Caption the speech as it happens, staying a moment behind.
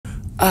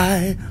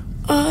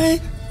I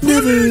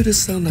never heard a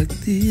sound like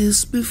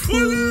this before.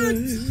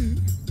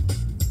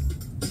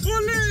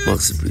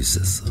 Maxi Breeze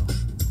says so.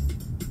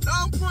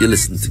 You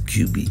listen to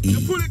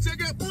QBE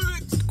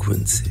with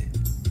Quincy.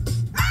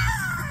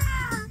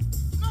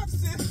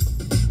 Maxi,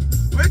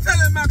 what you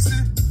telling Maxi?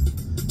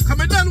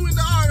 Come done with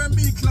the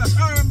R&B clash.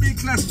 R&B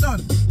clash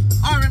done.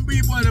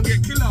 R&B boy them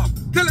get killed off.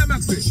 Tell him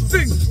Maxi,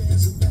 sing.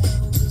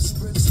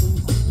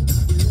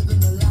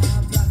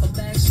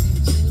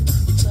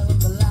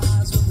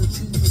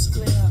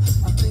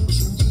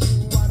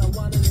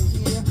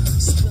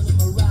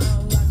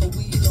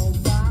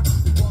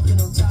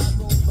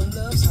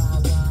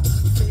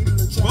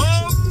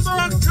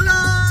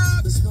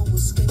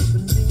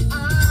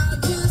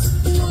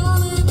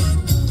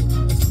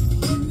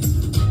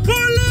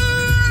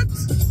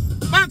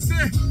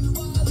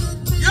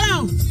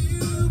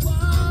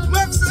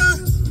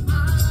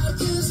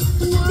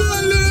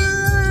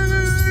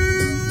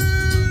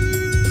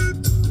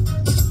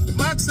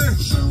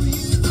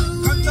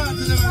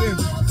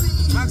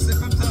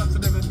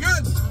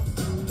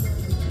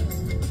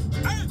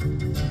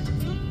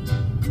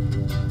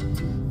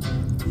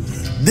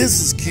 This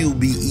is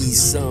QBE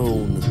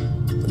Sound,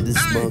 and this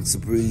is Maxi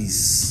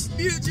Breeze.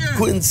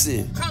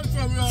 Quincy,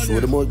 show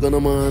them what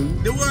gonna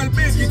man. The world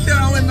big, you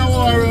can't win the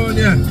war around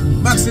here.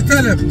 Maxi,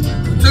 tell them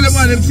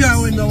why them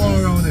can't win the war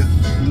around here.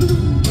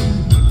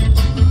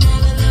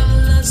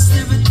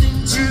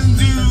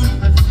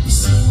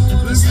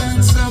 Let's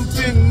learn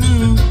something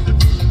new.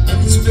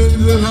 It's the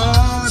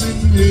heart in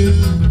me.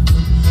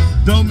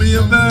 Don't be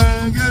a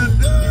bagger.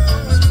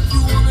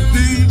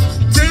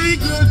 Take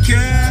good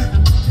care.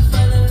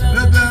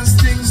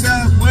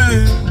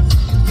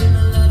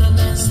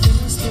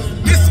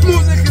 This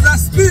music is a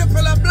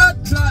staple of blood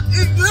clot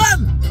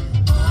England.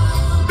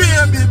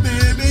 Baby,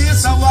 baby,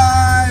 it's a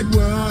wide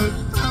world.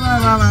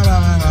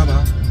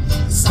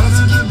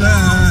 Under the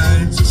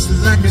night,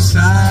 she's like a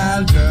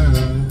child girl.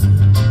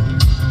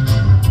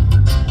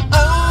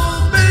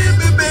 Oh,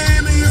 baby,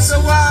 baby, it's a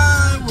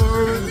wide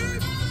world.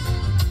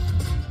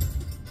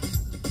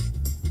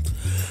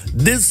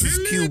 This is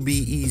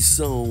QBE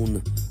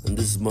Sound, and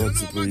this is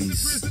Maxi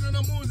Breeze.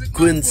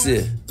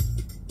 Quincy,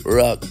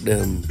 rock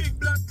them,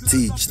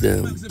 teach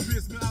them. With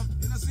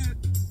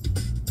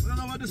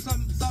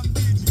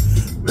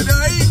the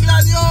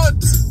England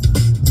youth.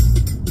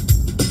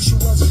 She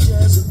was a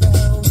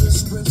Jezebel,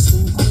 this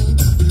Brixton queen,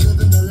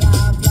 living a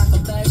life like a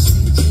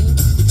backstreet dream.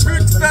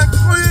 Brixton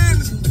queen.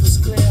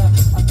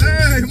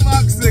 Hey,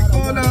 Maxi,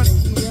 hold on.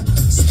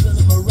 Spin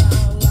him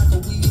around like a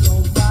weed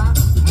on fire.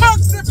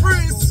 Maxi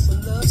Breeze.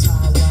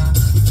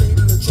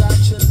 Fatal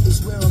attraction is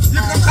where I'm.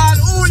 You can call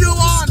who you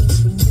want.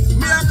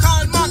 Me, I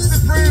call Maxi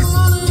Breeze.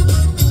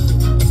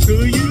 To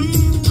you.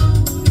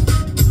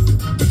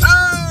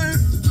 Hey.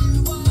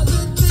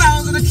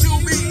 Sounds of the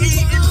QBE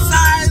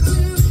inside.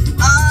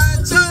 I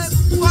just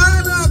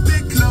wanna be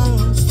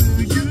close to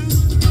you.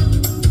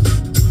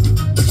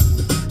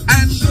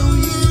 And show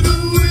you the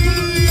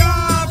way I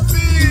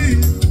feel.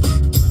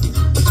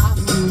 I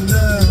feel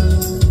love.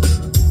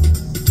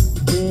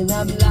 When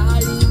I'm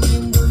lying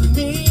in the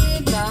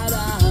midnight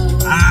hour.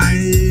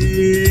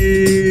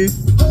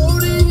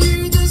 Holding you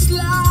just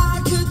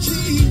like a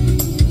dream.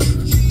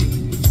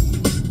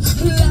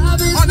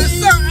 On a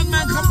certain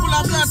man can pull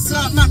a blood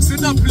clot, Maxi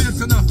no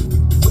place enough.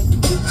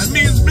 And me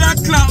is blood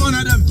clot one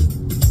of them.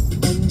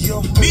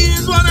 Me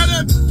is one of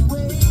them.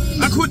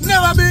 I could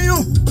never be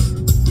you.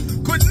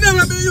 Could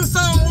never be you,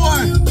 some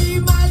boy.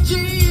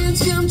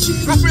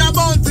 Go for your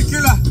bounty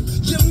killer.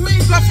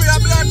 Go for your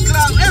blood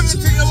clot,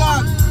 everything you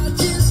want.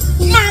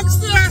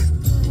 Maxi!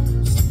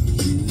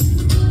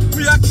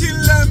 We are kill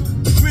them.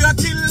 We are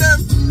kill them.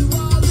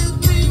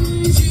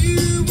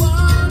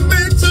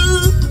 Me too.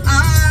 I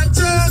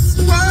just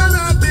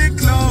wanna be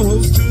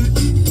close to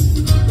you.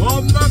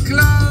 Oh my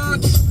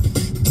cloud.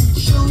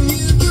 Show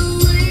you the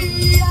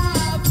way I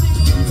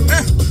feel.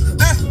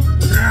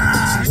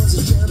 Right. She was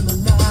a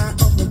Gemini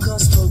on the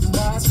cusp of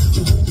Mars.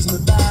 She holds me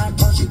back,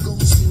 but she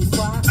goes too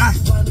far.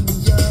 Winding me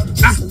up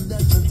just to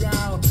let me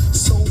down.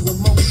 So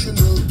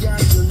emotional,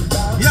 gagging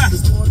down.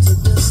 There's more to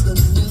this than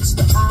meets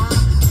the eye.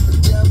 The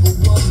devil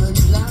woman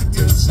locked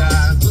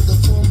inside. With the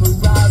full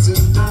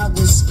horizon, I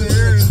was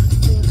scared.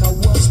 Think I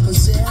was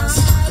possessed.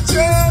 I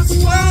just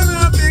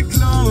wanna be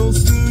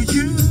close to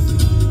you.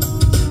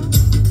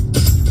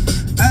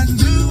 And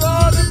do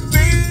all the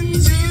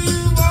things you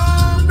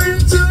want me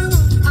to.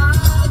 I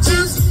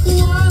just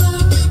wanna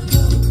be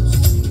close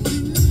to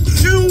you.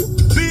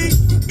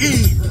 QBE.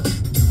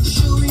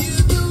 Show you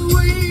the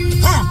way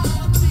I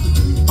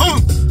feel.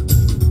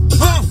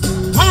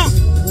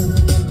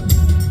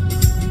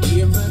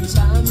 Every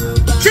time you're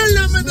back. Kill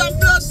them with that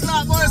blood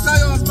slap, voice of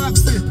yours,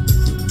 Maxi.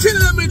 Kill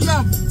them with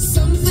love.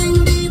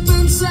 Something deep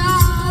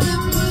inside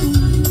of me.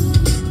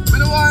 Me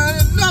the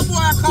one, no boy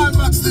I call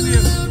Maxi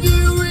name.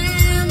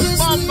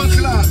 Bomba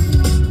clock.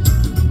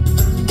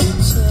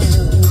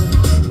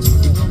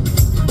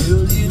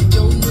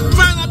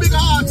 Find a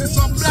bigger artist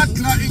from Black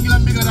Clock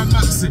England bigger than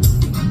Maxi.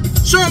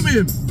 Show me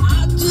him.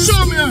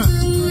 Show me him.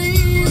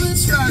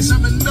 Yeah, show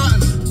me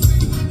nothing.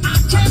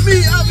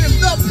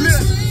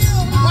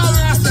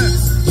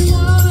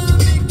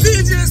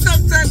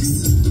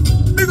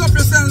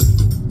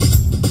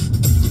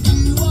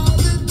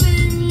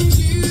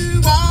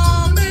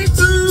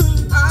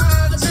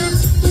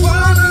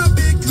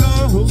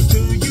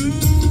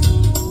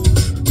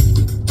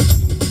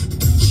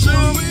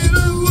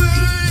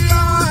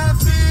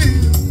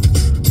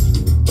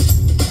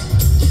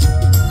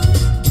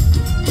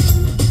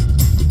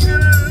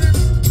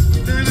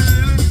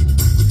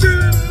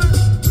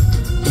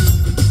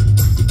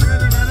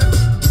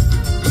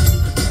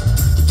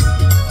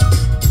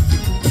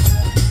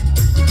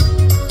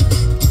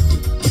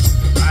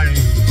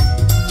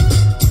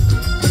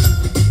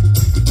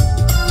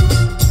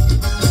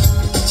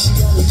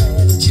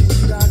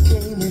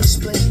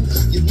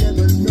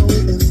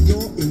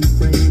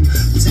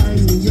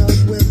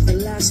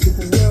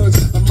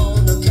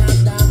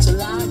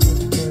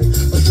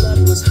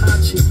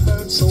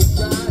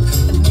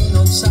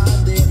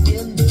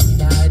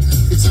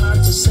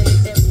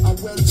 say if I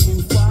went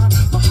too far,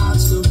 my heart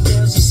still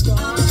bears a scar.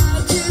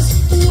 I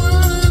just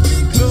wanna be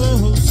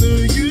close to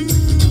you.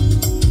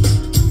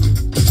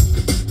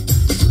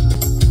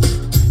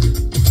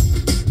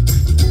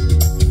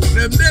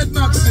 Them dead,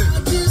 Maxi.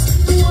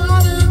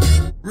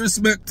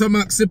 Respect to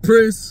Maxi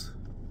Priest.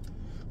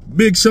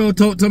 Big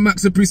shout out to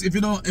Maxi Priest. If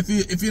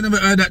you never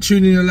heard that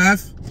tune in your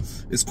life,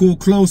 it's called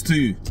Close to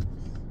You.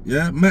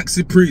 Yeah,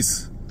 Maxi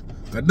Priest.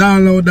 I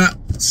download that,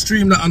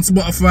 stream that on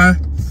Spotify.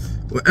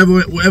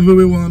 Whatever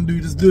we want to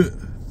do, just do it.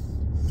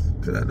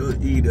 Cause I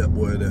don't eat that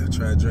boy there.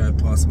 Try to drive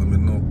past me,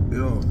 no.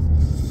 Yo.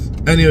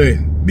 Anyway,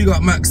 big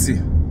up Maxi.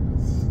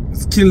 We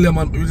just kill them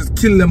on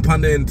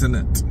the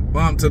internet.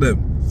 On to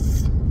them.